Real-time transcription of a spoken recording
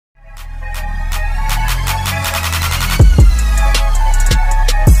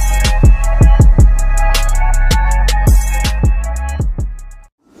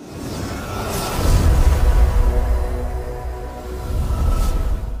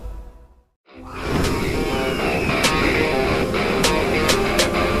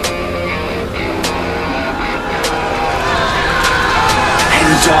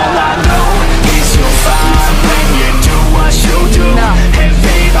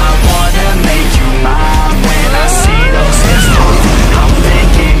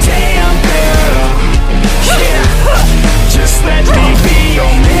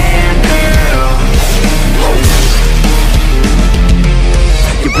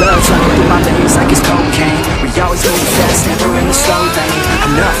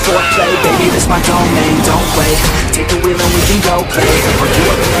my domain. Don't wait, take the wheel and we can go play. Or you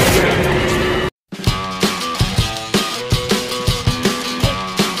a player.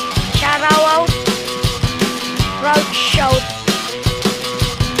 Shadow Road Show.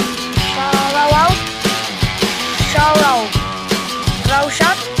 Shadow Solo Road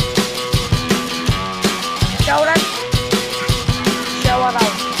Shot. Show Solo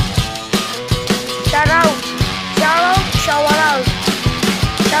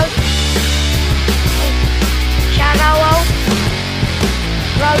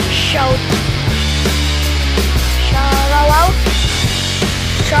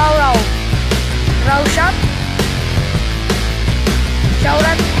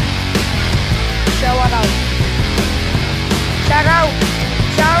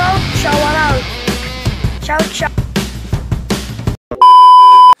Road Shot. Show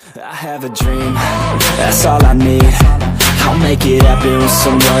I have a dream, that's all I need. I'll make it happen with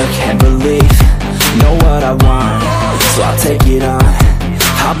some work and belief. Know what I want, so I'll take it on.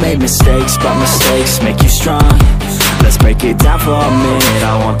 I've made mistakes, but mistakes make you strong. Let's break it down for a minute.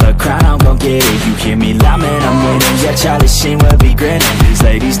 I want the crown, I'm gon' get it. You hear me loud, man, I'm winning. Yeah, Charlie Sheen will be grinning. These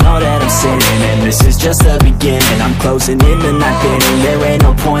ladies know that I'm sinning, and this is just the beginning. I'm closing in the ninth inning. There ain't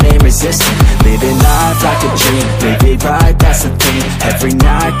no point in resisting. Living life like a dream, live it right, that's the thing. Every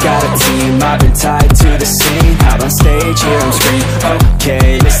night got a team, I've been tied to the scene. Out on stage, here I'm scream.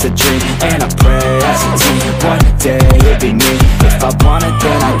 Okay, it's a dream, and I pray as a team. One day it'll be me. If I want it,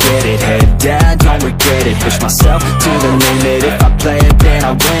 then I get it. Head down, don't regret it. Push myself to the limit. If I play it, then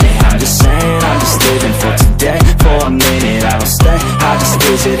I win it. I'm just saying, I'm just living for today, for a minute. I don't stay, I just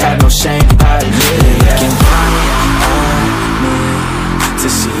visit, have no shame, I admit it. Looking right at me to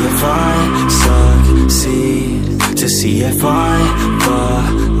see if I succeed, to see if I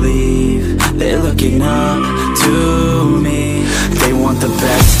believe. They're looking up to me. They want the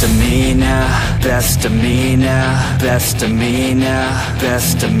best of me now, best of me now, best of me now,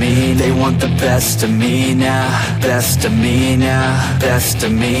 best of me. They want the best of me now, best of me now, best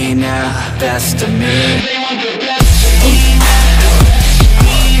of me now, best of me. They want the best of me now.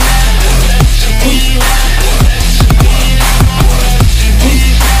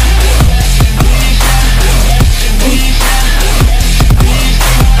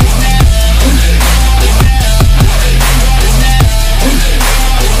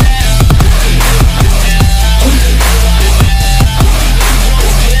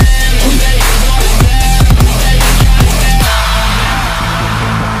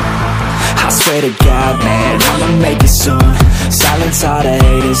 Swear to God, man, I'ma make it soon. Silence all the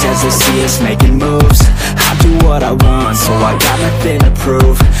haters as they see us making moves. I do what I want, so I got nothing to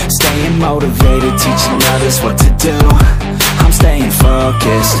prove. Staying motivated, teaching others what to do. I'm staying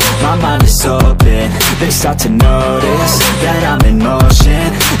focused, my mind is open. They start to notice that I'm in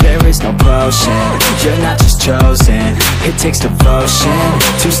motion. There is no potion, you're not just chosen. It takes devotion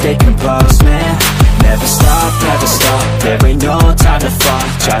to stay composed, man. Never stop, there ain't no time to fall.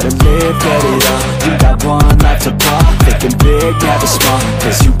 Try to live, get it up, you got one life to ball. Thinking big, never small,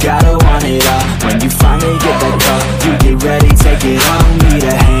 cause you gotta want it all. When you finally get that call, you get ready, take it on. Need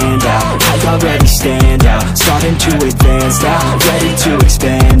a hand out, I already stand out. Starting to advance now, ready to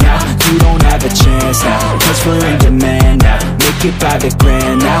expand now. You don't have a chance now, cause we're in demand now. Make it by the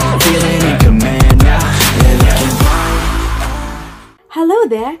grand now, feeling in command now. Hello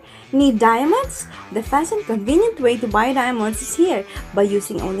there! Need diamonds? The fast and convenient way to buy diamonds is here by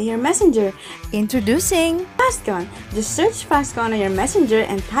using only your messenger. Introducing FASCON! Just search FASCON on your messenger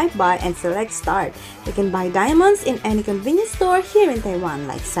and type buy and select start. You can buy diamonds in any convenience store here in Taiwan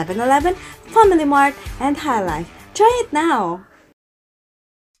like 7-Eleven, Family Mart, and Highlife. Try it now!